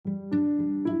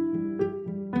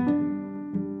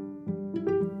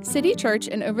City Church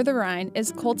in Over the Rhine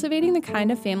is cultivating the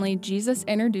kind of family Jesus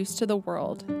introduced to the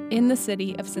world in the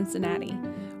city of Cincinnati.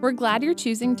 We're glad you're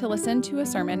choosing to listen to a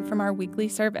sermon from our weekly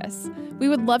service. We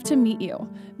would love to meet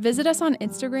you. Visit us on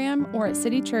Instagram or at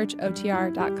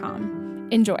citychurchotr.com.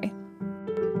 Enjoy.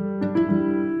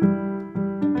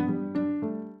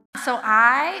 So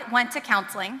I went to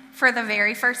counseling for the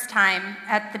very first time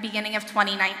at the beginning of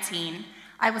 2019.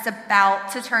 I was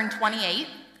about to turn 28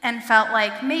 and felt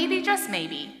like maybe, just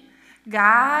maybe,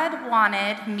 God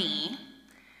wanted me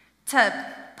to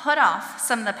put off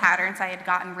some of the patterns I had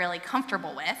gotten really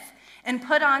comfortable with and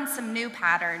put on some new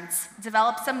patterns,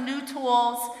 develop some new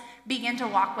tools, begin to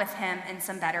walk with Him in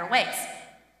some better ways.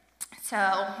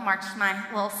 So marched my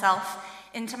little self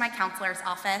into my counselor's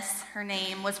office. Her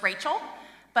name was Rachel,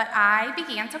 but I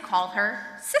began to call her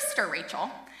Sister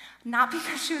Rachel, not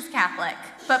because she was Catholic,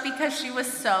 but because she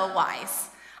was so wise.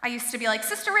 I used to be like,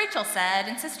 Sister Rachel said,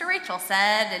 and Sister Rachel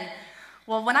said, and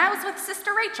well, when I was with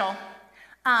Sister Rachel,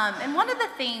 and one of the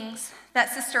things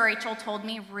that Sister Rachel told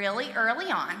me really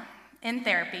early on in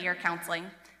therapy or counseling,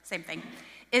 same thing,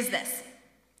 is this: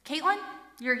 Caitlin,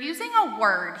 you're using a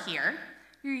word here.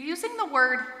 You're using the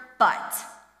word but,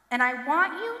 and I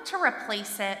want you to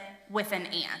replace it with an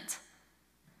and.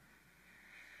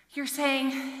 You're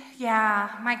saying,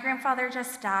 yeah, my grandfather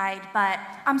just died, but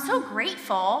I'm so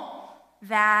grateful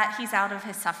that he's out of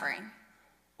his suffering.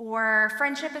 Or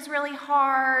friendship is really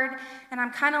hard, and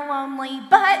I'm kind of lonely,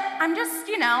 but I'm just, so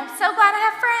glad I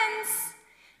have friends.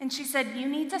 And she said, you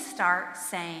need to start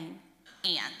saying,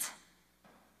 and.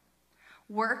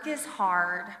 Work is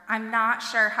hard. I'm not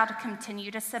sure how to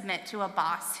continue to submit to a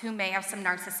boss who may have some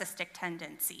narcissistic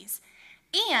tendencies.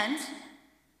 And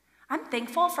I'm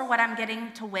thankful for what I'm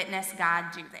getting to witness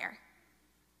God do there.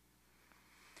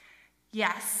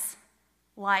 Yes,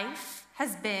 life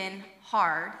has been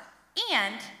hard,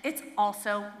 and it's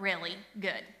also really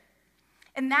good.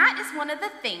 And that is one of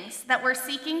the things that we're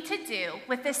seeking to do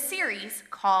with this series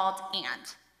called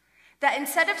And. That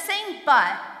instead of saying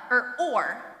but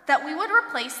or, that we would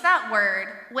replace that word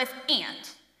with and.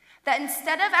 That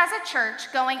instead of as a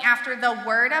church going after the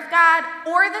Word of God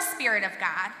or the Spirit of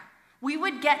God, we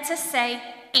would get to say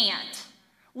and.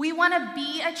 We want to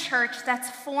be a church that's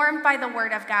formed by the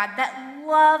Word of God, that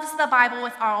loves the Bible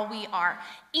with all we are.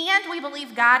 And we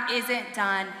believe God isn't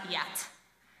done yet.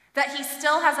 That He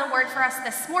still has a word for us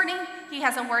this morning, He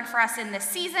has a word for us in this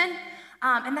season,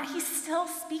 and that He's still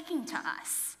speaking to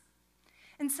us.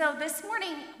 And so this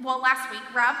morning, last week,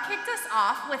 Rob kicked us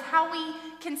off with how we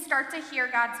can start to hear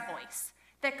God's voice.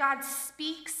 That God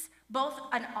speaks both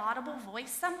an audible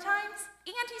voice sometimes,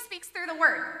 and He speaks through the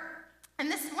Word.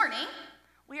 And this morning,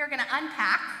 we are going to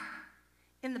unpack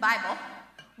in the Bible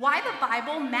why the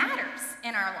Bible matters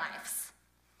in our lives.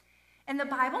 And the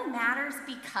Bible matters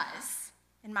because,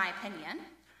 in my opinion,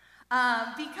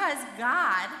 because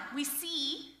God, we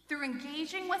see through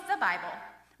engaging with the Bible,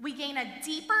 we gain a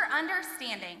deeper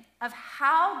understanding of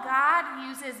how God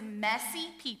uses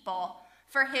messy people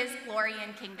for His glory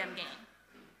and kingdom gain.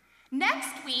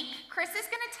 Next week, Chris is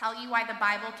going to tell you why the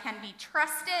Bible can be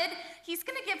trusted. He's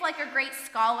going to give a great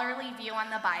scholarly view on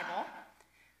the Bible.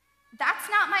 That's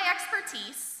not my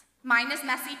expertise. Mine is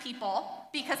messy people,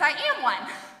 because I am one.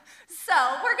 So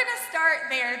we're going to start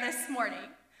there this morning.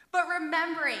 But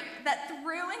remembering that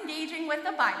through engaging with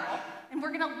the Bible, and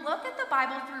we're going to look at the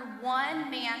Bible through one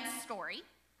man's story,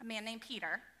 a man named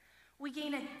Peter, we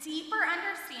gain a deeper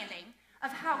understanding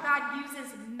of how God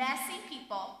uses messy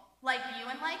people like you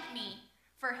and like me,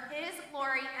 for His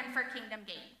glory and for kingdom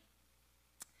gain.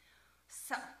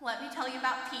 So, let me tell you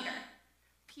about Peter.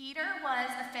 Peter was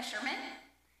a fisherman.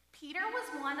 Peter was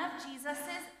one of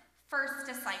Jesus' first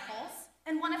disciples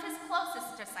and one of His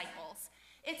closest disciples.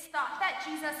 It's thought that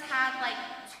Jesus had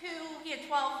he had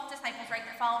 12 disciples, right,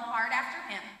 that followed hard after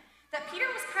Him, that Peter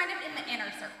was kind of in the inner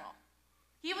circle.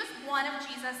 He was one of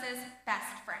Jesus'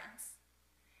 best friends.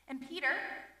 And Peter,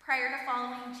 prior to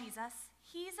following Jesus,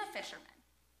 he's a fisherman.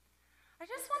 I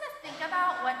just want to think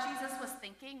about what Jesus was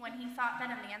thinking when He thought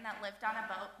that a man that lived on a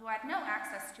boat who had no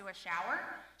access to a shower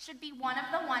should be one of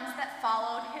the ones that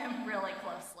followed Him really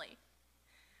closely.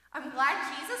 I'm glad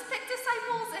Jesus picked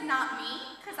disciples and not me,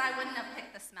 because I wouldn't have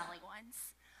picked the smelly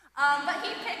ones. But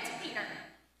He picked Peter.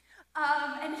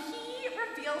 And He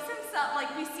reveals Himself,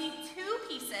 we see two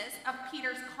pieces of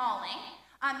Peter's calling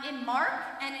in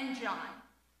Mark and in John.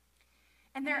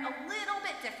 And they're a little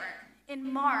bit different.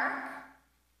 In Mark,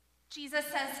 Jesus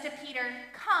says to Peter,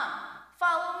 come,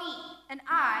 follow me, and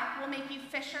I will make you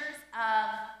fishers of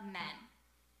men.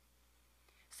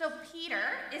 So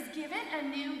Peter is given a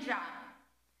new job.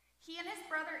 He and his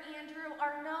brother Andrew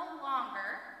are no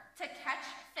longer to catch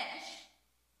fish.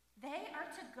 They are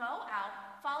to go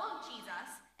out, follow Jesus,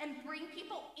 and bring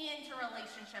people into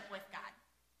relationship with God.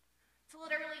 To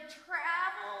literally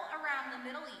travel around the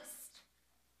Middle East,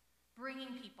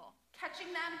 bringing people,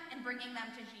 catching them, and bringing them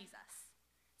to Jesus.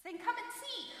 Saying, come and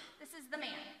see, this is the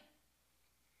man.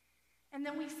 And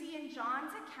then we see in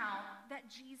John's account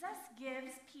that Jesus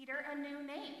gives Peter a new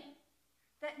name.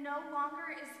 That no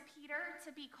longer is Peter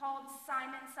to be called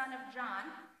Simon, son of John,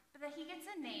 but that he gets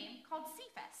a name called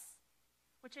Cephas,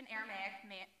 which in Aramaic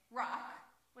meant rock,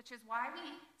 which is why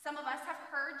some of us have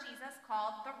heard Jesus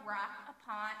called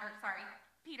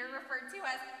Peter referred to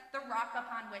as the rock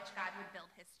upon which God would build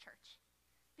his church.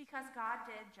 Because God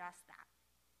did just that.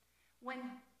 When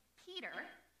Peter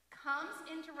comes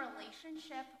into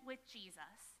relationship with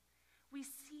Jesus, we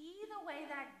see the way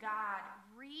that God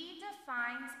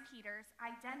redefines Peter's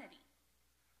identity.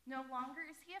 No longer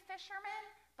is he a fisherman,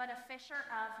 but a fisher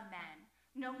of men.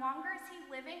 No longer is he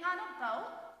living on a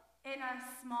boat in a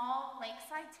small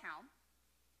lakeside town.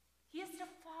 He is to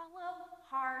follow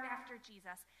hard after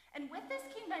Jesus. And with this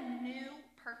came a new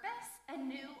purpose, a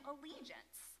new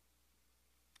allegiance.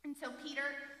 And so Peter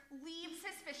leaves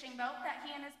his fishing boat that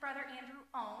he and his brother Andrew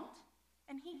owned,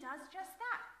 and he does just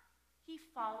that. He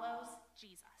follows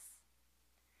Jesus.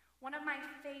 One of my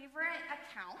favorite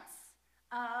accounts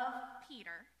of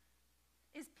Peter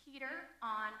is Peter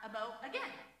on a boat again,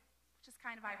 which is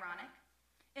kind of ironic.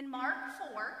 In Mark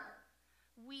 4,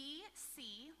 we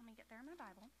see, let me get there in my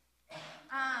Bible,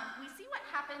 we see what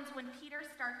happens when Peter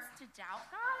starts to doubt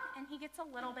God and he gets a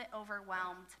little bit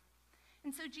overwhelmed.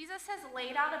 And so Jesus has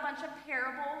laid out a bunch of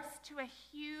parables to a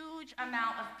huge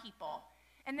amount of people.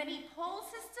 And then he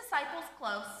pulls his disciples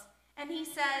close and he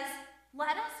says,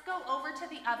 let us go over to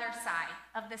the other side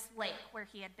of this lake where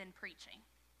he had been preaching.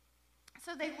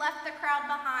 So they left the crowd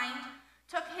behind,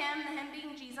 took him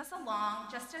being Jesus,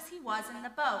 along, just as he was in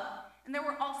the boat. And there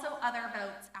were also other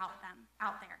boats out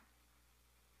there.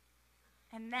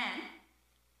 And then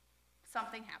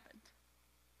something happened.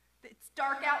 It's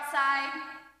dark outside.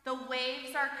 The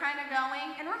waves are kind of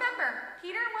going. And remember,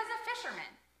 Peter was a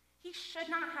fisherman. He should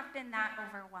not have been that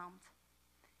overwhelmed.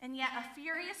 And yet a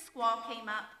furious squall came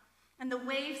up, and the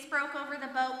waves broke over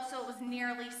the boat, so it was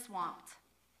nearly swamped.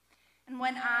 And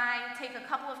when I take a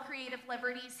couple of creative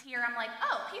liberties here, I'm like,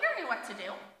 oh, Peter knew what to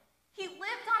do. He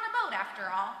lived on a boat after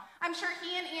all. I'm sure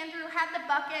he and Andrew had the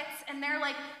buckets, and they're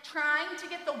like trying to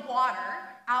get the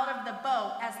water out of the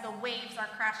boat as the waves are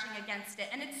crashing against it.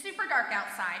 And it's super dark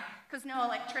outside because no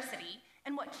electricity.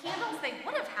 And what candles they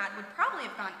would have had would probably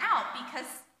have gone out because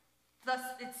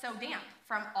it's so damp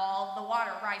from all the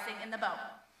water rising in the boat.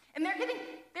 And they're getting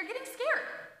scared.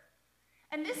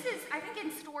 And this is, I think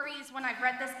in stories when I've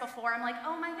read this before, I'm like,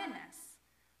 oh my goodness,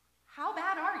 how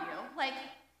bad are you? Like,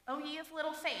 oh ye of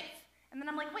little faith. And then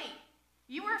I'm like, wait,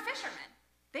 you were a fisherman.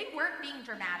 They weren't being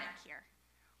dramatic here.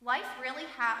 Life really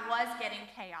was getting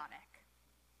chaotic.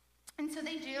 And so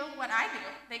they do what I do.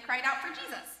 They cried out for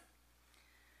Jesus.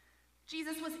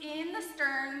 Jesus was in the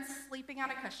stern, sleeping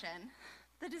on a cushion.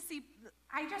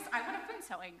 I would have been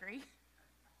so angry.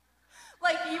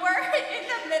 Like, you are in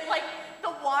the mid, like,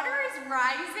 the water is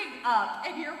rising up,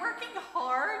 and you're working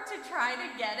hard to try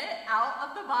to get it out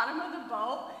of the bottom of the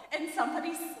boat, and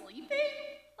somebody's sleeping?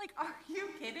 Like, are you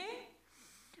kidding?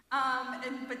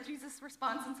 But Jesus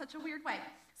responds in such a weird way.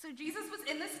 So Jesus was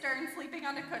in the stern, sleeping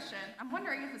on a cushion. I'm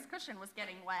wondering if his cushion was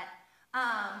getting wet.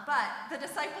 But the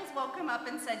disciples woke him up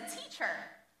and said, "Teacher,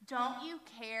 don't you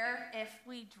care if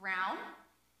we drown?"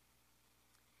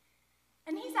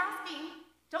 And he's asking,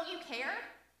 don't you care?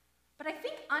 But I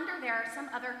think under there are some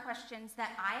other questions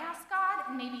that I ask God,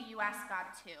 and maybe you ask God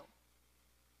too.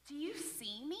 Do you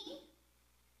see me?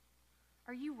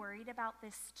 Are you worried about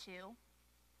this too?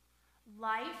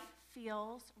 Life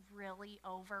feels really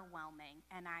overwhelming,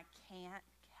 and I can't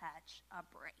catch a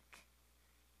break.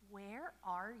 Where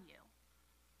are you?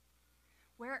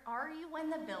 Where are you when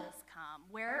the bills come?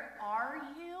 Where are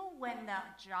you when the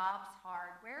job's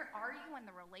hard? Where are you when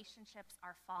the relationships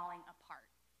are falling apart?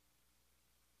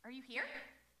 Are you here?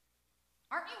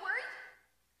 Aren't you worried?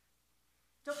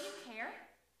 Don't you care?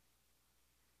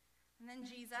 And then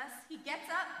Jesus, he gets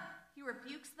up, he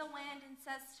rebukes the wind and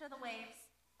says to the waves,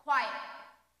 "Quiet,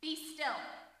 be still."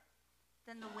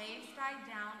 Then the waves died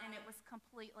down and it was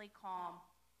completely calm.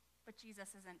 But Jesus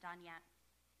isn't done yet.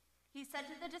 He said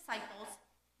to the disciples,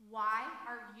 "Why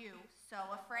are you so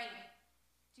afraid?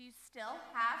 Do you still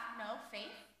have no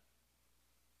faith?"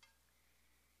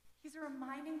 He's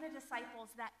reminding the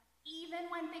disciples that even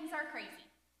when things are crazy,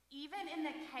 even in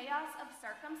the chaos of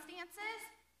circumstances,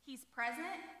 he's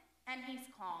present and he's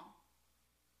calm.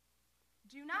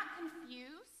 Do not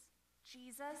confuse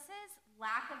Jesus'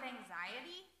 lack of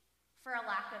anxiety for a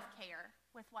lack of care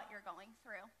with what you're going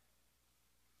through.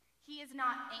 He is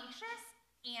not anxious,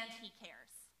 and he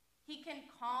cares. He can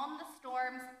calm the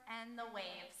storms and the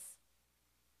waves,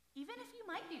 even if you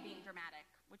might be being dramatic,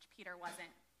 which Peter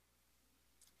wasn't.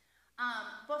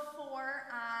 Before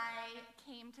I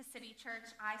came to City Church,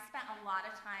 I spent a lot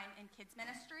of time in kids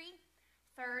ministry.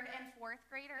 3rd and 4th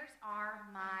graders are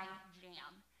my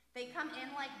jam. They come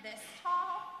in like this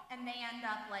tall, and they end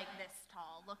up like this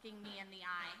tall, looking me in the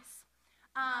eyes.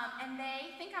 And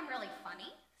they think I'm really funny,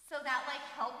 so that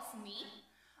helps me.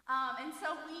 And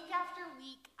so week after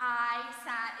week, I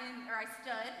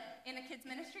stood in a kids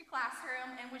ministry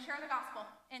classroom and would share the gospel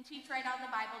and teach right out of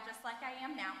the Bible, just like I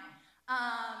am now.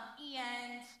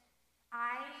 And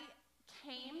I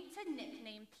came to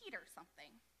nickname Peter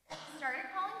something. Started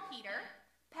calling Peter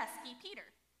Pesky Peter,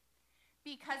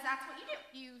 because that's what you do.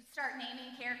 You start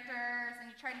naming characters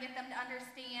and you try to get them to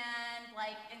understand,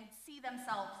 and see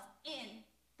themselves in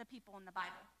the people in the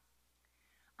Bible.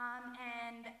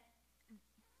 And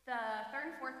the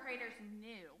 3rd and 4th graders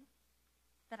knew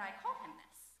that I called him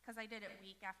this, because I did it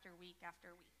week after week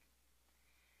after week.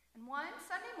 And one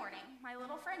Sunday morning, my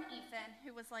little friend Ethan,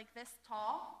 who was like this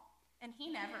tall, and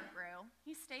he never grew.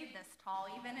 He stayed this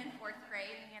tall, even in 4th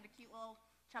grade, and he had a cute little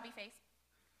chubby face.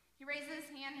 He raises his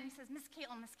hand and he says, Miss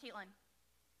Caitlin.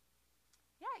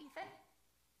 Yeah, Ethan.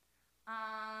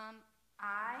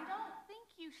 I don't think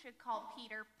you should call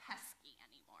Peter pesky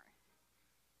anymore.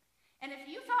 And if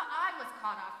you thought I was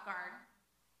caught off guard,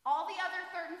 all the other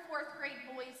 3rd and 4th grade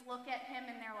boys look at him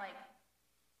and they're like,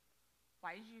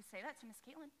 why did you say that to Miss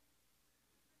Caitlin?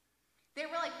 They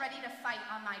were ready to fight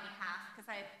on my behalf, because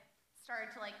I started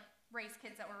to raise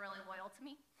kids that were really loyal to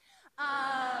me.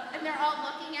 And they're all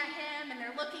looking at him and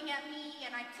they're looking at me,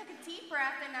 and I took a deep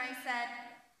breath and I said,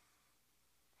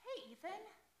 hey, Ethan,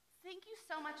 thank you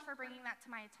so much for bringing that to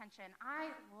my attention.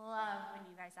 I love when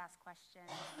you guys ask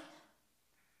questions.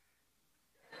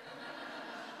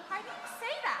 Why do you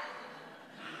say that?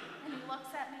 And he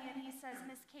looks at me and he says,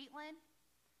 Miss Caitlin,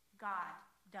 God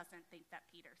doesn't think that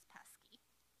Peter's pesky.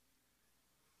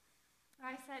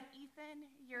 I said, Ethan,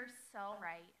 you're so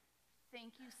right.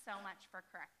 Thank you so much for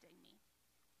correcting me.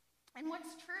 And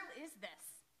what's true is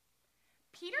this.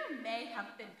 Peter may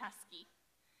have been pesky.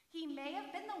 He may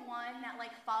have been the one that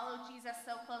followed Jesus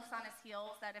so close on his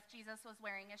heels that if Jesus was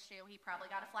wearing a shoe, he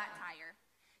probably got a flat tire.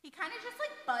 He kind of just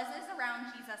buzzes around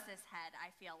Jesus' head,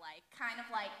 I feel like. Kind of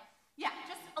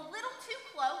just a little too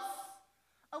close,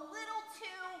 a little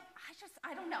too,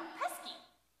 I don't know, pesky.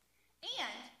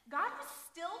 And God was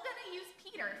still going to use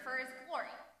Peter for his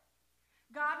glory.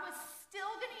 God was still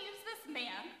going to use this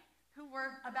man, who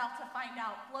we're about to find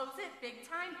out blows it big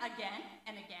time again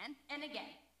and again and again.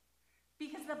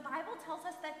 Because the Bible tells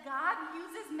us that God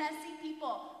uses messy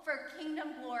people for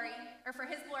kingdom glory, or for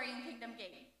his glory and kingdom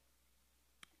gain.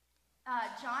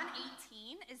 John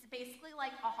 18 is basically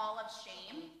like a hall of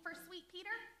shame for sweet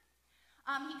Peter.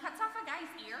 He cuts off a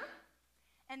guy's ear,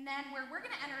 and then where we're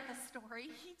going to enter the story,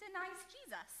 he denies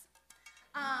Jesus.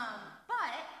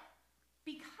 But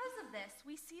because of this,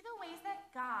 we see the ways that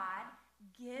God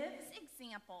gives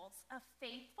examples of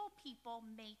faithful people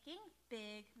making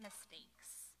big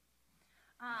mistakes.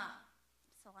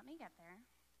 So let me get there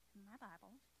in my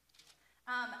Bible.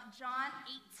 John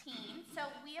 18.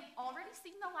 So we have already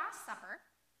seen the Last Supper,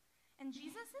 and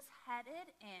Jesus is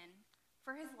headed in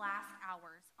for his last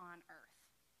hours on earth.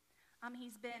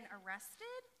 He's been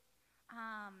arrested,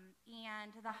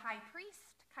 and the high priest,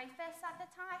 Caiaphas at the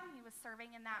time, he was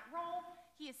serving in that role.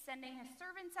 He is sending his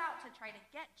servants out to try to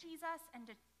get Jesus and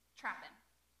to trap him.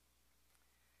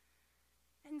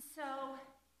 And so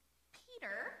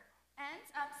Peter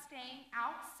ends up staying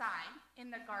outside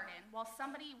in the garden while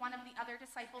one of the other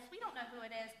disciples, we don't know who it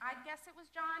is, I'd guess it was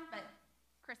John, but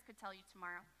Chris could tell you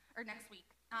tomorrow, or next week.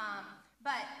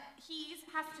 But he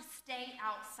has to stay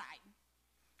outside.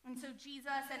 And so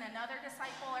Jesus and another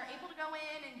disciple are able to go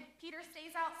in, and Peter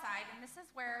stays outside, and this is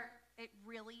where it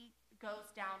really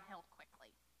goes downhill quickly.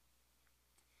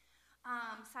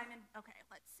 Simon, okay,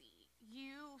 let's see.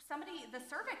 The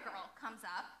servant girl comes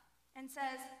up and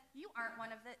says, you aren't one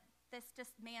of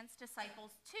this man's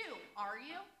disciples too, are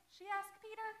you? She asked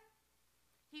Peter.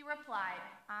 He replied,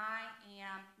 I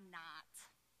am not.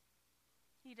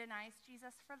 He denies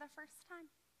Jesus for the first time.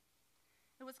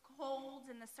 It was cold,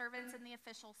 and the servants and the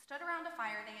officials stood around a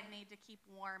fire they had made to keep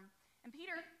warm, and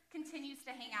Peter continues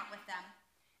to hang out with them.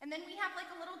 And then we have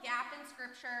a little gap in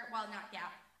scripture, well, not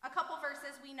gap, a couple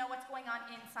verses, we know what's going on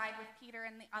inside with Peter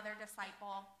and the other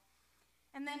disciple.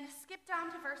 And then skip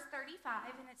down to verse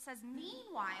 35, and it says,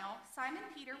 meanwhile, Simon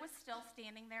Peter was still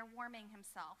standing there warming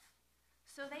himself.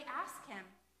 So they asked him,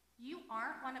 You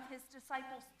aren't one of his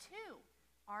disciples too,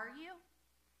 are you?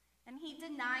 And he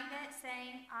denied it,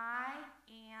 saying, I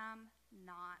am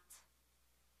not.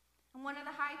 And one of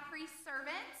the high priest's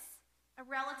servants, a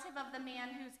relative of the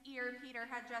man whose ear Peter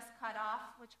had just cut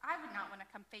off, which I would not want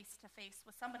to come face to face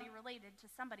with somebody related to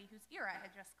somebody whose ear I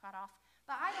had just cut off,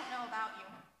 but I don't know about you.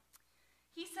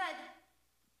 He said,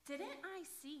 didn't I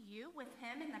see you with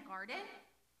him in the garden?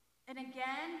 And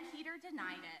again, Peter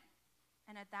denied it.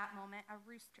 And at that moment, a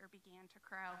rooster began to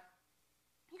crow.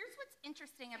 Here's what's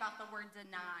interesting about the word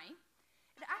deny.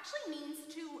 It actually means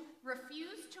to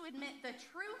refuse to admit the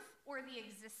truth or the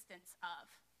existence of.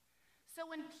 So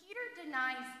when Peter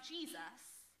denies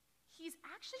Jesus, he's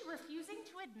actually refusing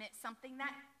to admit something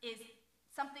that is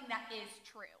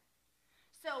true.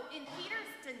 So in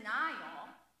Peter's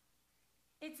denial,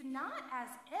 it's not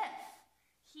as if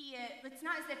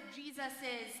Jesus'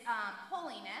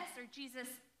 holiness or Jesus,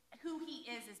 who he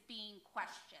is being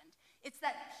questioned. It's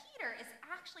that Peter is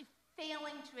actually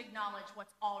failing to acknowledge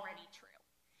what's already true.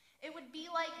 It would be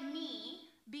like me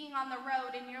being on the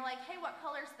road and you're like, hey, what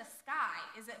color's the sky?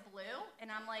 Is it blue?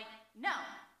 And I'm like, no,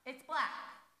 it's black.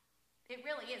 It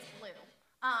really is blue.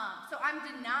 So I'm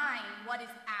denying what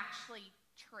is actually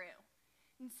true.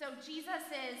 And so Jesus'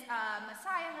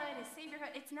 Messiahhood, his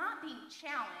Saviorhood, it's not being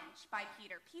challenged by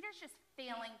Peter. Peter's just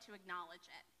failing to acknowledge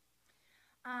it.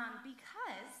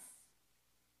 Because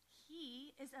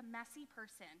he is a messy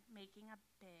person making a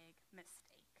big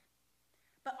mistake.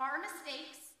 But our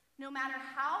mistakes, no matter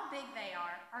how big they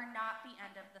are not the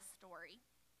end of the story.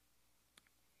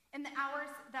 In the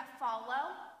hours that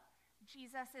follow,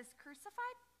 Jesus is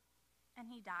crucified and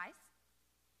he dies.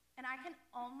 And I can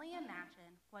only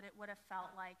imagine what it would have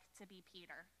felt like to be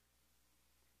Peter.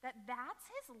 That's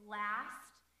his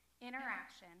last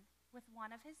interaction with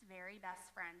one of his very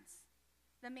best friends,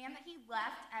 the man that he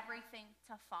left everything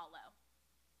to follow.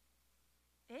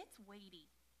 It's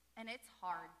weighty, and it's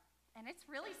hard, and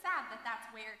it's really sad that that's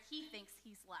where he thinks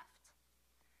he's left.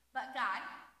 But God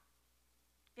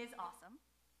is awesome,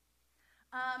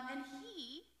 and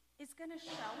he is going to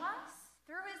show us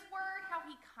through his word how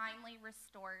he kindly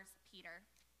restores Peter.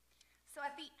 So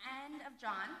at the end of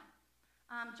John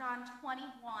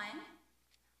 21,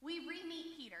 we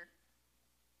re-meet Peter.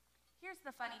 Here's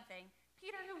the funny thing.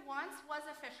 Peter, who once was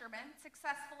a fisherman,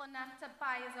 successful enough to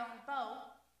buy his own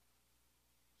boat,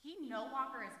 he no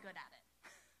longer is good at it.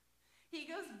 He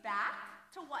goes back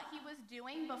to what he was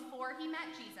doing before he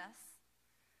met Jesus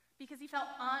because he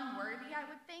felt unworthy, I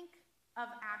would think, of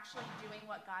actually doing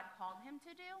what God called him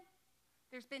to do.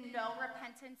 There's been no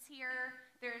repentance here.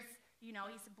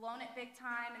 He's blown it big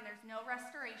time, and there's no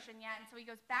restoration yet. And so he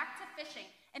goes back to fishing,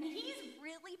 and he's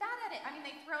really bad at it. I mean,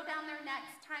 they throw down their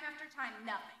nets time after time,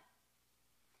 nothing.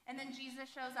 And then Jesus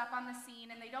shows up on the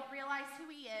scene, and they don't realize who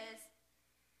he is.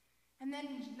 And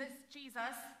then this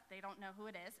Jesus, they don't know who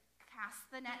it is,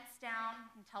 casts the nets down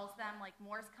and tells them,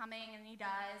 more's coming, and he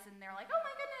does. And they're like, oh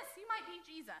my goodness, you might be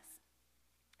Jesus.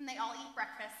 And they all eat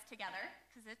breakfast together,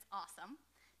 because it's awesome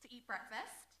to eat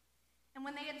breakfast. And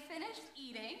when they had finished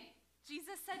eating,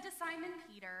 Jesus said to Simon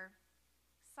Peter,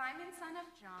 Simon, son of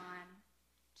John,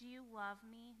 do you love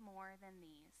me more than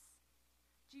these?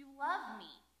 Do you love me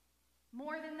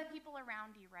more than the people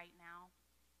around you right now?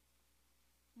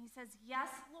 And he says, yes,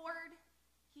 Lord.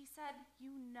 He said,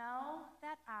 you know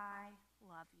that I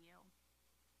love you.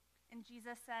 And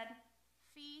Jesus said,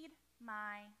 feed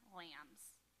my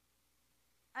lambs.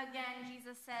 Again,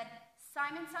 Jesus said,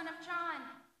 Simon, son of John,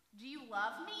 do you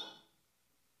love me?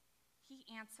 He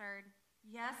answered,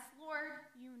 yes, Lord,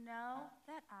 you know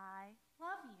that I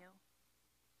love you.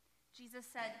 Jesus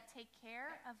said, take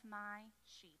care of my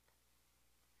sheep.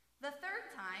 The third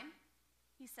time,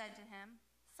 he said to him,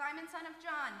 Simon, son of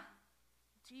John,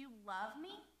 do you love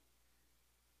me?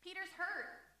 Peter's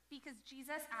hurt because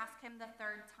Jesus asked him the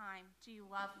third time, do you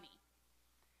love me?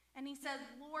 And he said,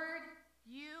 Lord,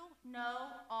 you know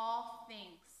all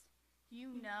things.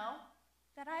 You know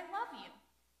that I love you.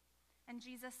 And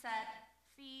Jesus said,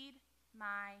 feed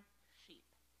my sheep.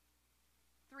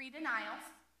 3 denials,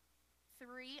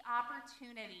 3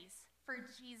 opportunities for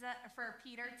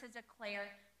Peter to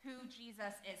declare who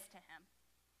Jesus is to him.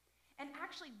 And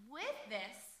actually, with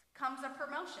this comes a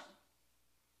promotion.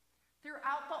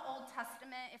 Throughout the Old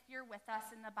Testament, if you're with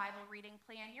us in the Bible reading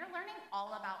plan, you're learning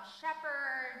all about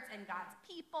shepherds and God's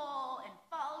people and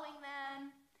following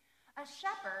them. A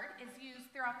shepherd is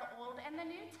used throughout the Old and the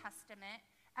New Testament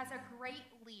as a great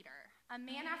leader, a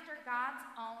man after God's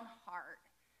own heart,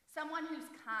 someone who's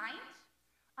kind.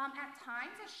 At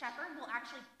times, a shepherd will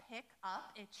actually pick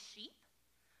up its sheep.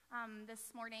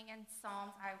 This morning in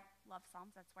Psalms, I love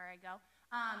Psalms, that's where I go.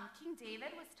 King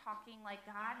David was talking like,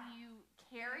 God, you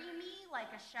carry me like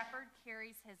a shepherd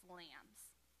carries his lambs.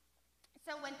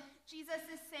 So when Jesus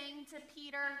is saying to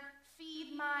Peter,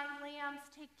 feed my lambs,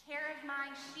 take care of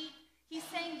my sheep, he's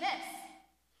saying this,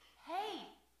 hey,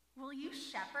 will you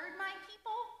shepherd my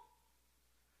people?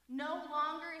 No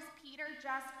longer is Peter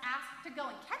just asked to go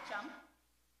and catch them.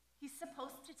 He's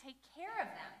supposed to take care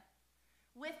of them.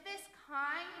 With this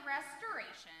kind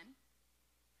restoration,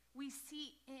 we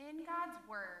see in God's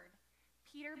word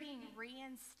Peter being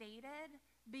reinstated,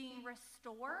 being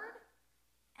restored,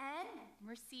 and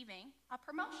receiving a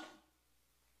promotion.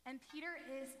 And Peter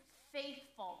is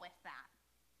faithful with that.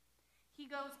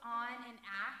 He goes on in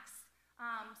Acts.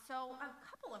 So a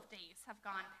couple of days have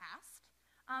gone past.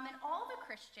 And all the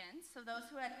Christians, so those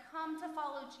who had come to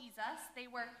follow Jesus, they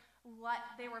were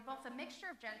both a mixture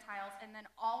of Gentiles and then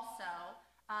also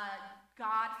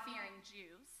God-fearing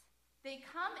Jews. They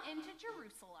come into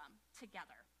Jerusalem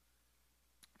together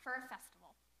for a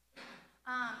festival.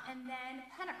 And then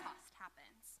Pentecost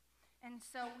happens. And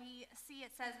so we see it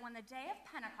says, when the day of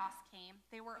Pentecost came,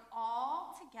 they were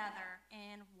all together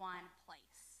in one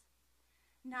place.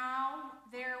 Now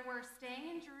there were staying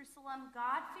in Jerusalem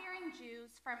God-fearing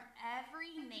Jews from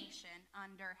every nation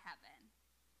under heaven.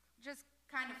 Just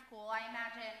kind of cool. I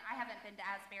imagine, I haven't been to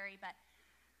Asbury, but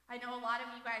I know a lot of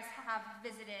you guys have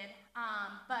visited,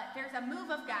 but there's a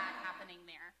move of God happening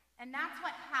there. And that's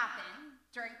what happened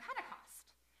during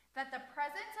Pentecost, that the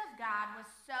presence of God was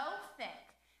so thick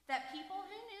that people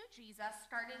who knew Jesus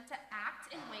started to act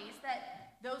in ways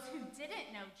that those who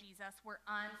didn't know Jesus were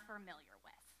unfamiliar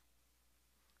with.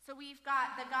 So we've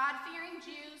got the God-fearing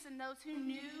Jews and those who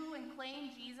knew and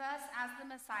claimed Jesus as the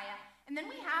Messiah. And then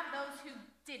we have those who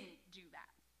didn't do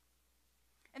that.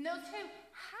 And those who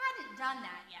hadn't done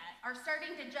that yet are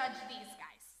starting to judge these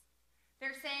guys.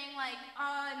 They're saying like,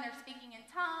 and they're speaking in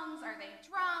tongues. Are they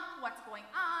drunk? What's going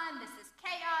on? This is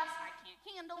chaos. I can't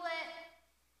handle it.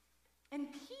 And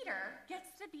Peter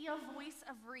gets to be a voice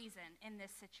of reason in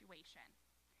this situation.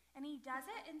 And he does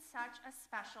it in such a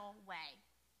special way.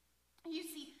 You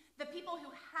see, the people who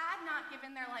had not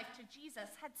given their life to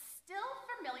Jesus had still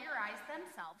familiarized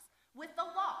themselves with the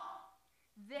law.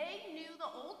 They knew the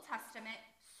Old Testament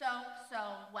so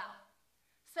well.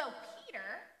 So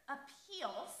Peter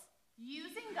appeals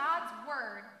using God's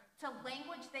word to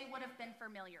language they would have been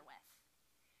familiar with.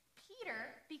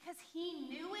 Peter, because he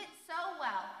knew it so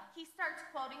well, he starts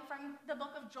quoting from the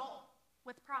book of Joel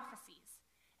with prophecies.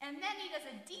 And then he does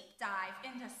a deep dive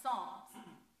into Psalms.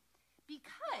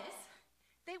 Because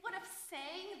they would have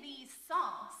sang these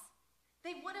songs.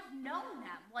 They would have known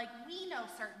them like we know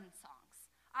certain songs.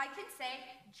 I can say,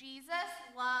 Jesus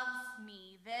loves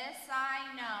me, this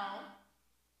I know.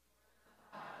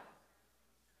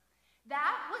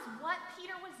 That was what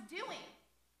Peter was doing.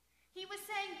 He was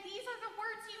saying, these are the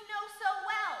words you know so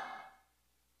well.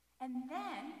 And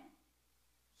then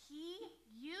he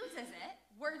uses it,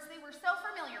 words they were so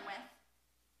familiar with,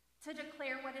 to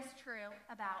declare what is true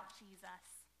about Jesus.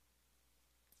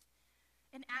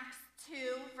 In Acts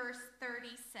 2, verse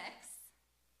 36,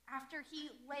 after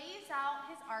he lays out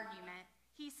his argument,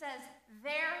 he says,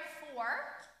 therefore,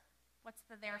 what's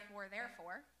the therefore?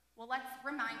 Well, let's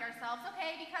remind ourselves,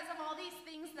 okay, because of all these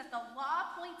things that the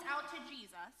law points out to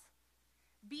Jesus,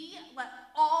 let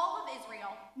all of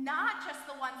Israel, not just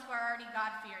the ones who are already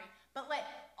God-fearing, but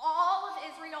let all of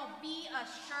Israel be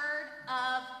assured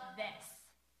of this.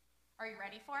 Are you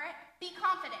ready for it? Be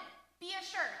confident. Be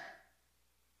assured.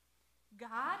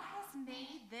 God has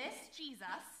made this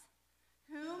Jesus,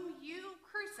 whom you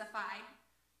crucified,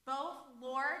 both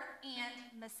Lord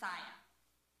and Messiah.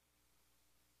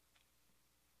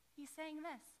 He's saying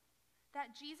this,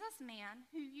 that Jesus man,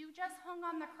 who you just hung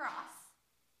on the cross,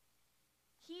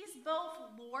 he's both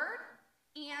Lord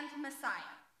and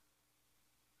Messiah.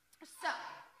 So,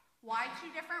 why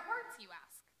two different words, you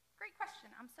ask? Great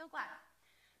question. I'm so glad.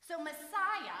 So,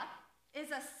 Messiah is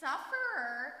a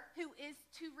sufferer who is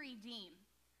to redeem.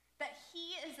 That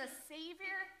he is a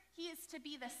savior, he is to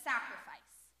be the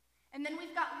sacrifice. And then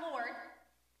we've got Lord,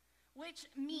 which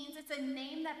means it's a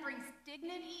name that brings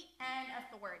dignity and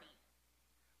authority.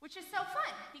 Which is so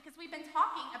fun, because we've been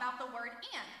talking about the word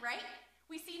and, right?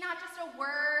 We see not just a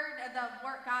word, the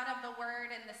word, God of the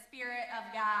Word and the Spirit of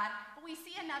God, but we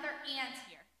see another and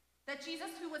here. That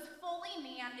Jesus, who was fully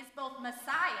man, is both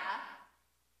Messiah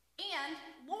and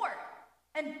Lord.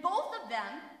 And both of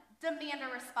them demand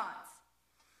a response.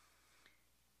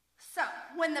 So,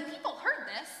 when the people heard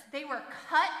this, they were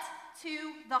cut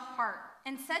to the heart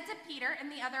and said to Peter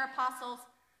and the other apostles,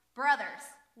 brothers,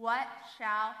 what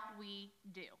shall we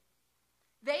do?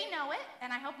 They know it,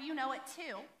 and I hope you know it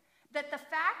too, that the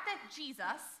fact that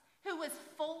Jesus, who was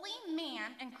fully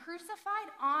man and crucified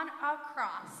on a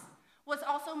cross, was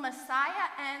also Messiah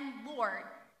and Lord,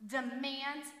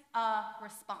 demands a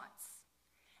response.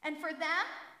 And for them,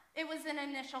 it was an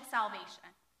initial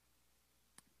salvation.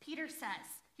 Peter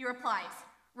says, he replies,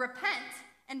 "Repent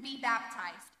and be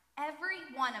baptized, every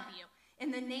one of you,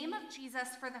 in the name of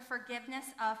Jesus for the forgiveness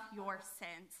of your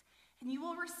sins, and you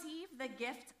will receive the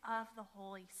gift of the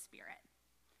Holy Spirit."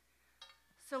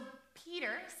 So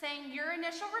Peter saying your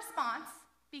initial response,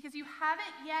 because you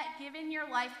haven't yet given your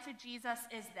life to Jesus,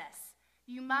 is this: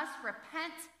 you must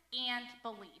repent and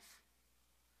believe.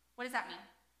 What does that mean?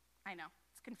 I know,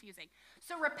 it's confusing.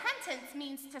 So repentance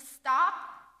means to stop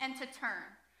and to turn.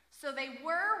 So they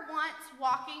were once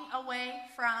walking away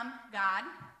from God,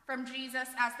 from Jesus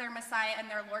as their Messiah and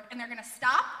their Lord, and they're going to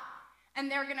stop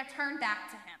and they're going to turn back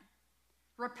to him.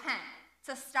 Repent,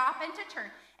 to stop and to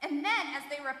turn. And then as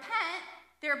they repent,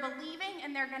 they're believing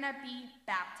and they're going to be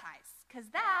baptized, because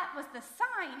that was the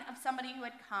sign of somebody who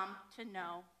had come to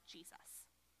know Jesus.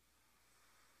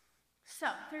 So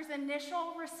there's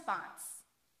initial response,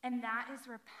 and that is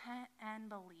repent and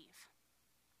believe.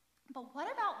 But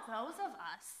what about those of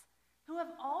us who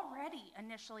have already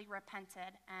initially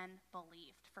repented and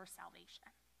believed for salvation?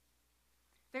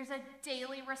 There's a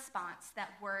daily response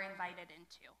that we're invited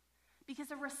into,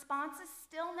 because a response is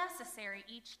still necessary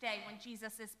each day when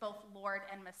Jesus is both Lord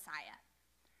and Messiah.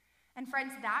 And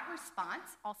friends, that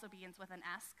response also begins with an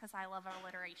S, because I love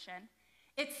alliteration.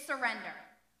 It's surrender.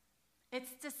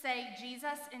 It's to say,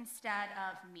 Jesus instead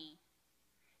of me.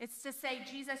 It's to say,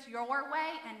 Jesus, your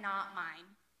way and not mine.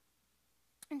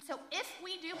 And so if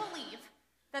we do believe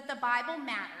that the Bible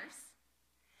matters,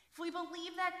 if we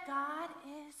believe that God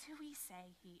is who we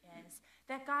say he is,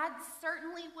 that God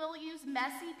certainly will use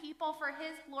messy people for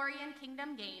his glory and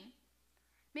kingdom gain,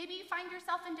 maybe you find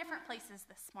yourself in different places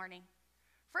this morning.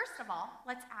 First of all,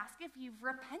 let's ask if you've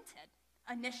repented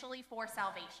initially for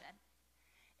salvation.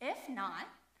 If not,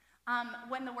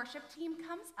 when the worship team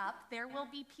comes up, there will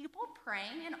be people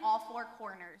praying in all four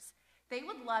corners. They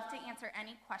would love to answer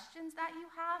any questions that you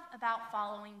have about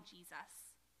following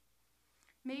Jesus.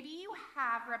 Maybe you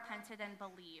have repented and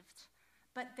believed,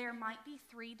 but there might be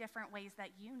 3 different ways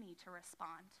that you need to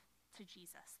respond to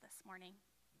Jesus this morning.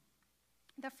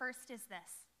 The first is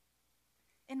this: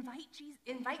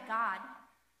 invite God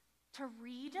to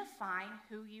redefine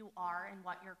who you are and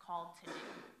what you're called to do.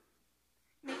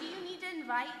 Maybe you need to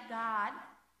invite God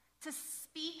to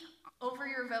speak over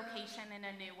your vocation in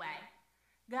a new way.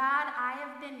 God, I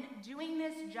have been doing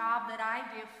this job that I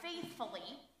do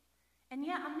faithfully, and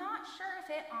yet I'm not sure if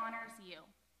it honors you.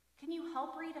 Can you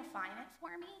help redefine it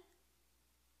for me?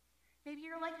 Maybe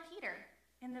you're like Peter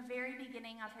in the very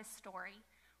beginning of his story,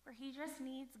 where he just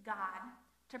needs God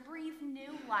to breathe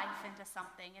new life into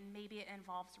something, and maybe it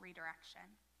involves redirection.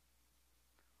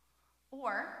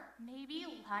 Or maybe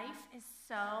life is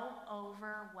so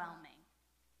overwhelming.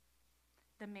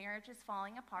 The marriage is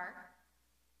falling apart.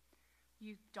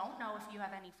 You don't know if you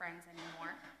have any friends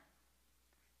anymore.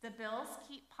 The bills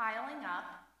keep piling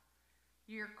up.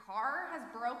 Your car has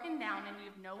broken down and you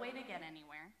have no way to get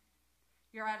anywhere.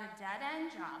 You're at a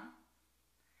dead-end job.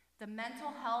 The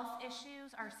mental health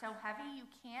issues are so heavy you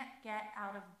can't get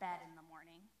out of bed in the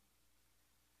morning.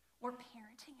 Or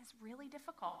parenting is really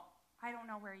difficult. I don't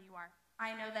know where you are.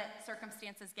 I know that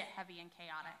circumstances get heavy and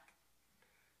chaotic.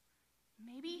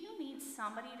 Maybe you need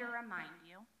somebody to remind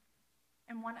you,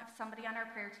 and somebody on our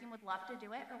prayer team would love to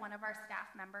do it, or one of our staff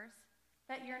members,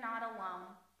 that you're not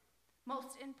alone.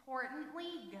 Most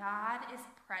importantly, God is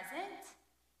present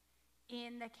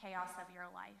in the chaos of your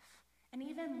life. And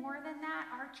even more than that,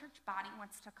 our church body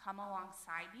wants to come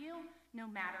alongside you no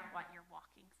matter what you're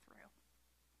walking through.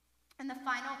 And the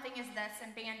final thing is this,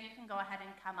 and band, you can go ahead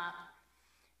and come up.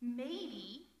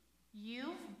 Maybe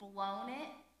you've blown it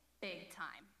big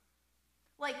time.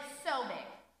 Like so big.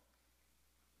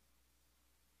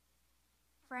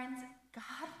 Friends,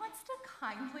 God wants to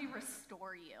kindly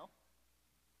restore you.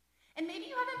 And maybe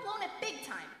you haven't blown it big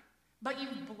time, but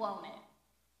you've blown it.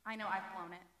 I know I've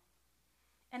blown it.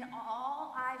 And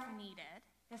all I've needed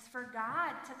is for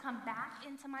God to come back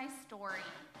into my story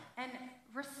and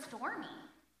restore me.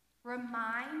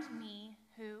 Remind me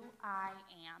who I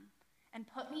am and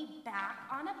put me back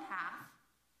on a path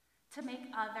to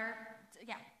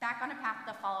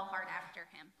follow hard after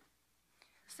him.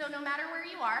 So no matter where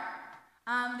you are,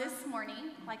 this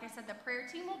morning, like I said, the prayer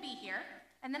team will be here.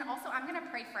 And then also I'm going to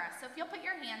pray for us. So if you'll put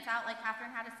your hands out like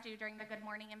Catherine had us do during the Good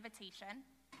Morning invitation.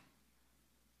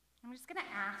 I'm just going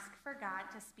to ask for God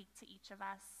to speak to each of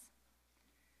us.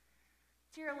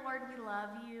 Dear Lord, we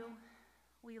love you.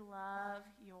 We love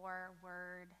your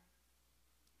word.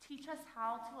 Teach us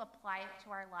how to apply it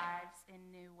to our lives in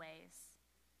new ways.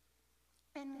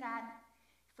 And God,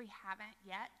 if we haven't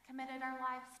yet committed our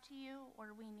lives to you,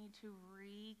 or we need to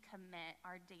recommit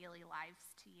our daily lives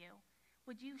to you,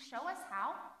 would you show us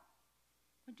how?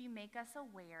 Would you make us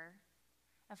aware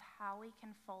of how we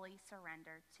can fully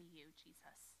surrender to you,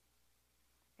 Jesus?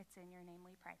 It's in your name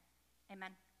we pray.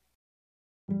 Amen.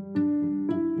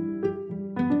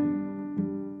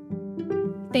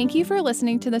 Thank you for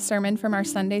listening to the sermon from our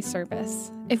Sunday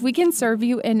service. If we can serve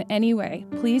you in any way,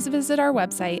 please visit our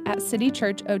website at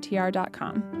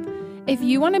citychurchotr.com. If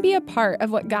you want to be a part of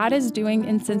what God is doing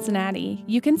in Cincinnati,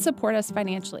 you can support us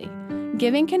financially.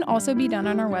 Giving can also be done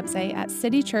on our website at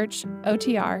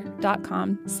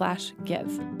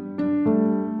citychurchotr.com/give.